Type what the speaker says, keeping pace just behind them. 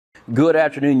Good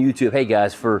afternoon, YouTube. Hey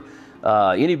guys, for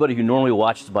anybody who normally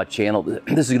watches my channel, this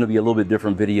is going to be a little bit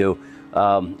different video.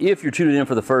 If you're tuning in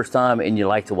for the first time and you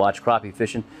like to watch crappie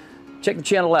fishing, check the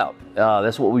channel out.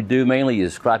 That's what we do mainly,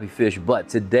 is crappie fish. But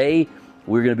today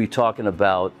we're going to be talking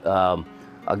about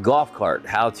a golf cart,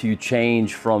 how to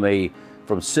change from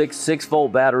six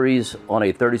volt batteries on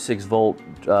a 36 volt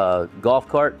golf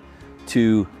cart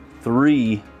to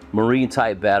 3 marine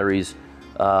type batteries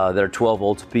that are 12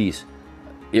 volts apiece.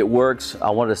 It works. I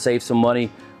wanted to save some money.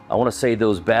 I want to say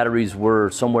those batteries were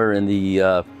somewhere in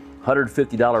the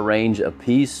 $150 range a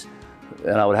piece,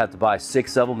 and I would have to buy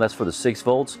 6 of them. That's for the 6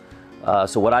 volts.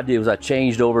 So what I did was I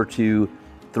changed over to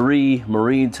 3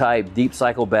 marine type deep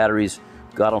cycle batteries,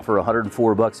 got them for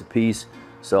 104 bucks a piece.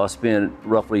 So I spent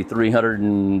roughly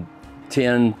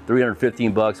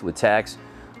 315 bucks with tax,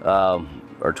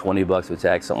 or 20 bucks with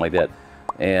tax, something like that.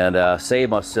 And saved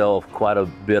myself quite a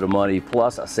bit of money.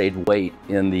 Plus I saved weight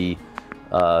in the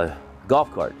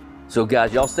golf cart. So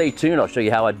guys, y'all stay tuned. I'll show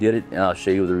you how I did it, and I'll show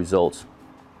you the results.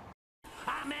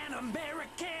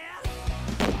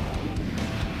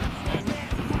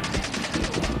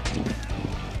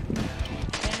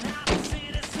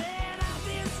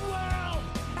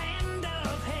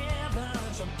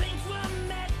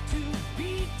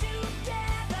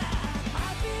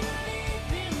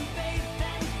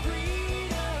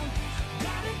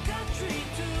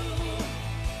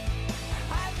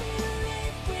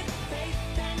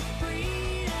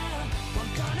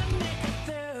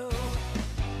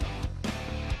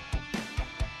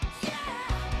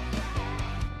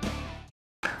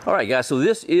 All right, guys, so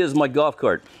this is my golf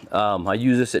cart. I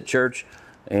use this at church,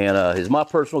 and it's my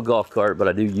personal golf cart, but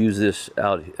I do use this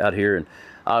out here, and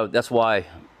that's why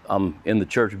I'm in the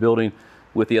church building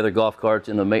with the other golf carts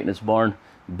in the maintenance barn.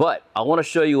 But I want to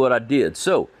show you what I did.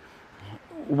 So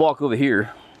walk over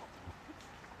here.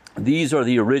 These are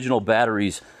the original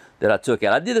batteries that I took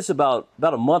out. I did this about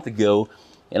a month ago,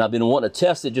 and I've been wanting to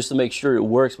test it just to make sure it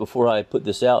works before I put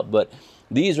this out. But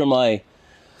these are my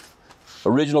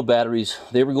original batteries.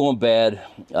 They were going bad.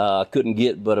 I couldn't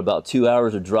get but about 2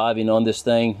 hours of driving on this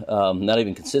thing. Not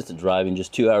even consistent driving,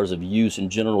 just 2 hours of use in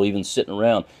general, even sitting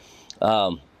around.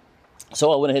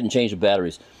 So I went ahead and changed the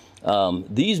batteries.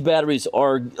 These batteries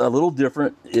are a little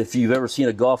different. If you've ever seen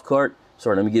a golf cart,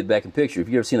 sorry, let me get back in picture. If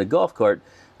you've ever seen a golf cart,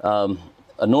 a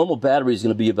normal battery is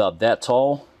going to be about that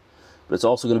tall, but it's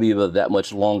also going to be about that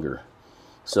much longer.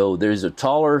 So there's a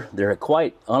taller, they're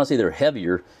quite, honestly, they're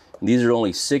heavier. These are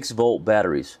only 6 volt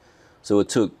batteries. So it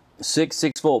took 6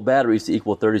 volt batteries to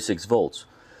equal 36 volts.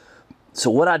 So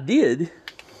what I did,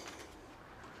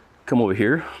 come over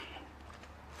here.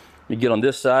 You get on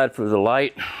this side for the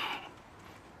light.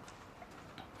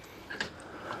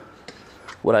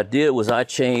 What I did was I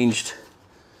changed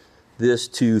this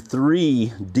to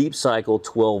 3 deep cycle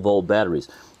 12 volt batteries.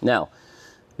 Now,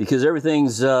 because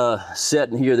everything's set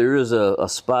in here, there is a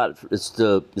spot,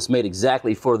 it's made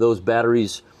exactly for those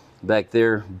batteries back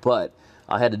there, but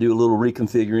I had to do a little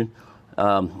reconfiguring.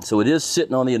 So it is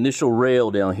sitting on the initial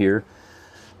rail down here,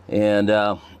 and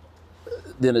then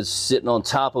it's sitting on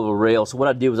top of a rail. So what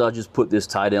I did was I just put this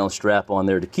tie down strap on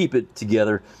there to keep it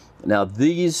together. Now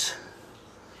these,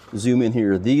 zoom in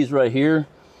here, these right here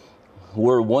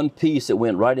were one piece that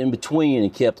went right in between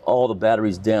and kept all the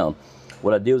batteries down.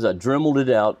 What I did was I dremeled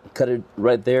it out, cut it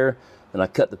right there, and I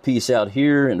cut the piece out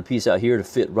here and the piece out here to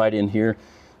fit right in here.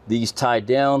 These tied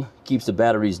down, keeps the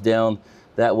batteries down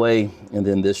that way, and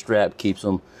then this strap keeps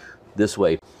them this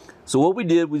way. So what we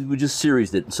did was we just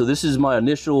seriesed it. So this is my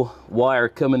initial wire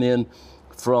coming in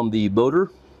from the motor,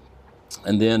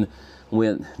 and then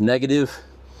went negative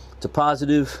to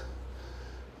positive,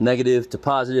 negative to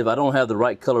positive. I don't have the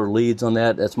right color leads on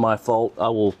that. That's my fault. I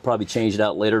will probably change it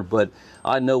out later, but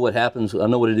I know what happens. I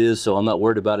know what it is, so I'm not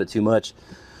worried about it too much.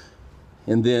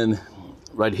 And then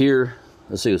right here,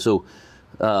 let's see, so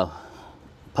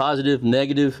positive,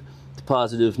 negative to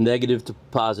positive, negative to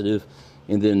positive,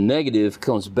 and then negative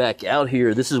comes back out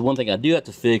here. This is one thing I do have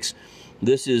to fix.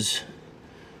 This is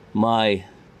my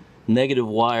negative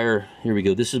wire. Here we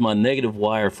go. This is my negative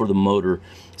wire for the motor.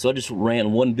 So I just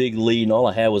ran one big lead, and all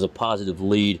I had was a positive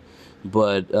lead,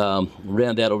 but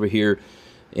ran that over here.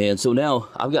 And so now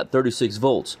I've got 36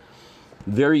 volts.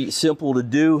 Very simple to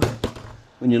do.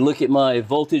 When you look at my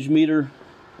voltage meter,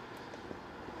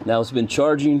 now it's been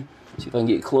charging. See if I can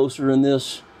get closer in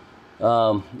this.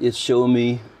 It's showing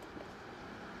me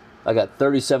I got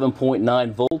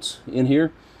 37.9 volts in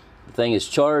here. The thing is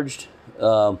charged.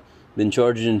 Been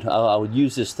charging. I would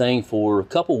use this thing for a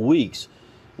couple weeks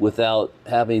without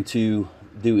having to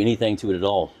do anything to it at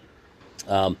all.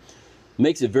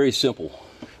 Makes it very simple.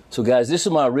 So guys, this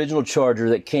is my original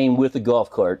charger that came with the golf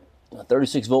cart. a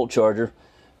 36 volt charger,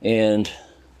 and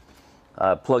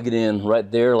I plug it in right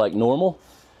there like normal.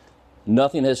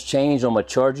 Nothing has changed on my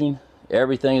charging.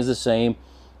 Everything is the same.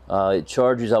 It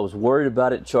charges. I was worried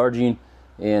about it charging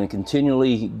and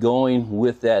continually going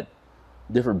with that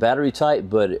different battery type,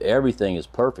 but everything is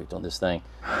perfect on this thing.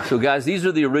 So guys, these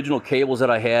are the original cables that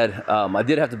I had. I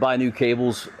did have to buy new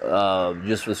cables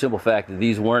just for the simple fact that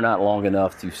these were not long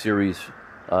enough to series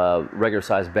regular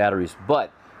size batteries,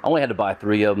 but I only had to buy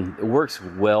 3 of them. It works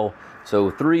well.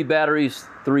 So 3 batteries,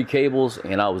 3 cables,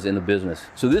 and I was in the business.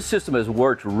 So this system has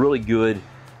worked really good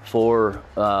for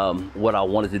what I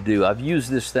wanted to do. I've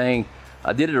used this thing.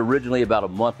 I did it originally about a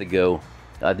month ago.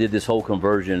 I did this whole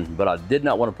conversion, but I did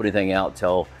not want to put anything out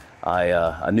till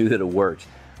I knew that it worked.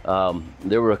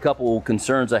 There were a couple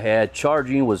concerns I had.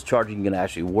 Was charging going to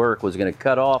actually work? Was it going to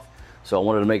cut off? So I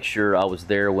wanted to make sure I was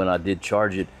there when I did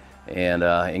charge it,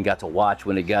 and got to watch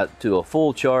when it got to a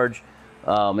full charge.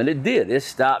 And it did. It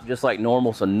stopped just like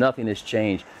normal, so nothing has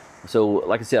changed. So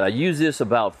like I said, I used this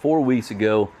about 4 weeks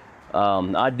ago.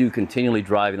 I do continually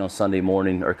driving on Sunday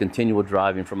morning, or continual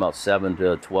driving from about 7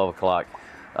 to 12 o'clock.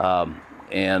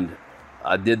 And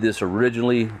I did this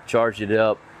originally, charged it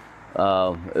up. It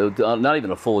was not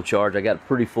even a full charge. I got a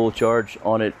pretty full charge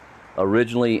on it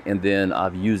originally, and then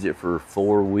I've used it for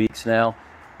 4 weeks now.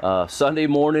 Sunday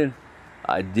morning,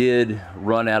 I did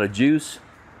run out of juice,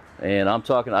 and I'm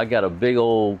talking, I got a big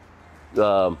old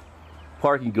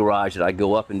parking garage that I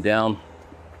go up and down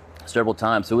several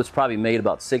times, so it's probably made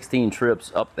about 16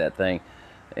 trips up that thing.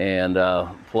 And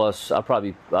plus I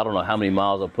don't know how many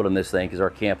miles I'll put on this thing, because our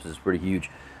campus is pretty huge.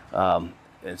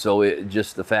 And so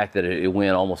just the fact that it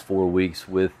went almost 4 weeks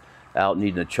without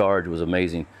needing a charge was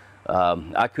amazing.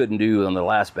 I couldn't do, on the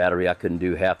last battery, I couldn't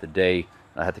do half the day.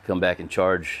 I had to come back and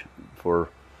charge for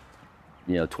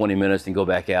 20 minutes and go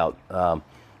back out.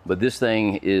 But this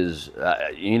thing is,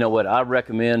 you know what, I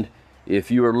recommend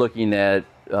if you are looking at,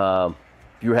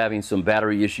 if you're having some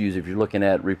battery issues, if you're looking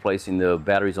at replacing the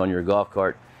batteries on your golf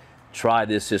cart, try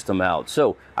this system out.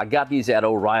 So I got these at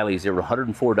O'Reilly's. They were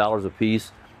 $104 a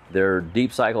piece. They're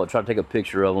deep cycle. I tried to take a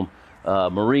picture of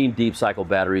them. Marine deep cycle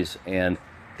batteries, and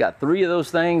got 3 of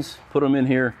those things, put them in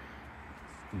here.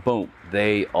 Boom,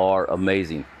 they are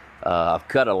amazing. I've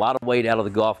cut a lot of weight out of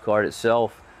the golf cart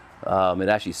itself. It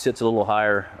actually sits a little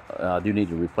higher. I do need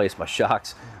to replace my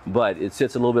shocks, but it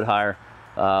sits a little bit higher.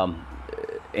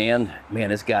 And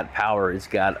man, it's got power. It's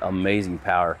got amazing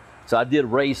power. So I did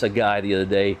race a guy the other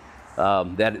day.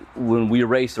 That when we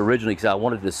raced originally, because I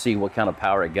wanted to see what kind of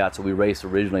power it got. So we raced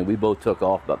originally. We both took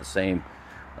off about the same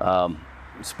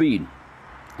speed.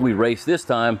 We raced this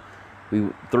time. We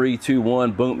 3, 2,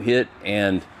 1, boom, hit,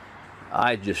 and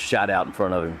I just shot out in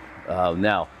front of him.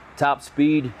 Now, top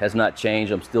speed has not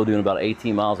changed. I'm still doing about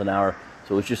 18 miles an hour.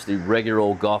 So it's just the regular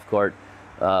old golf cart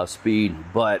speed,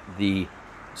 but the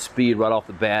speed right off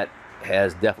the bat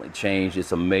has definitely changed.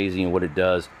 It's amazing what it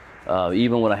does.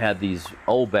 Even when I had these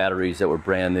old batteries that were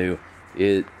brand new,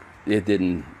 it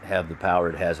didn't have the power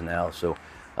it has now. So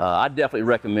I definitely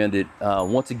recommend it.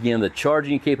 Once again, the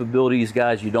charging capabilities,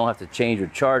 guys, you don't have to change your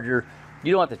charger.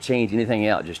 You don't have to change anything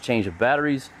out. Just change the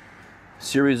batteries,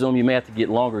 series them. You may have to get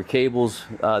longer cables,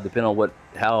 depending on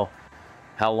how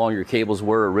long your cables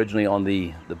were originally on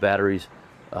the batteries.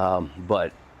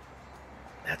 But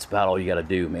that's about all you got to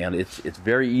do, man. It's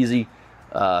very easy,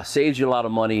 saves you a lot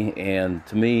of money, and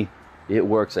to me, it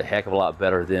works a heck of a lot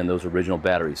better than those original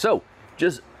batteries. So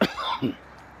just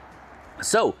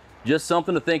just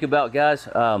something to think about, guys.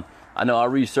 I know I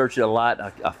researched it a lot.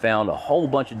 I found a whole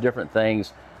bunch of different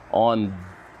things on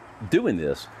doing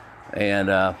this, and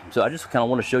so I just kind of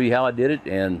want to show you how I did it,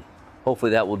 and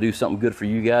hopefully that will do something good for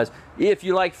you guys. If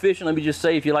you like fishing, let me just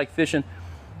say, if you like fishing,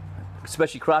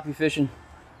 especially crappie fishing,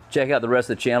 check out the rest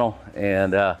of the channel,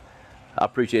 and I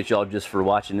appreciate y'all just for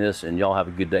watching this, and y'all have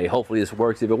a good day. Hopefully this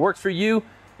works. If it works for you,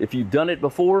 if you've done it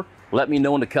before, let me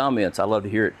know in the comments. I love to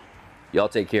hear it. Y'all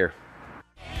take care.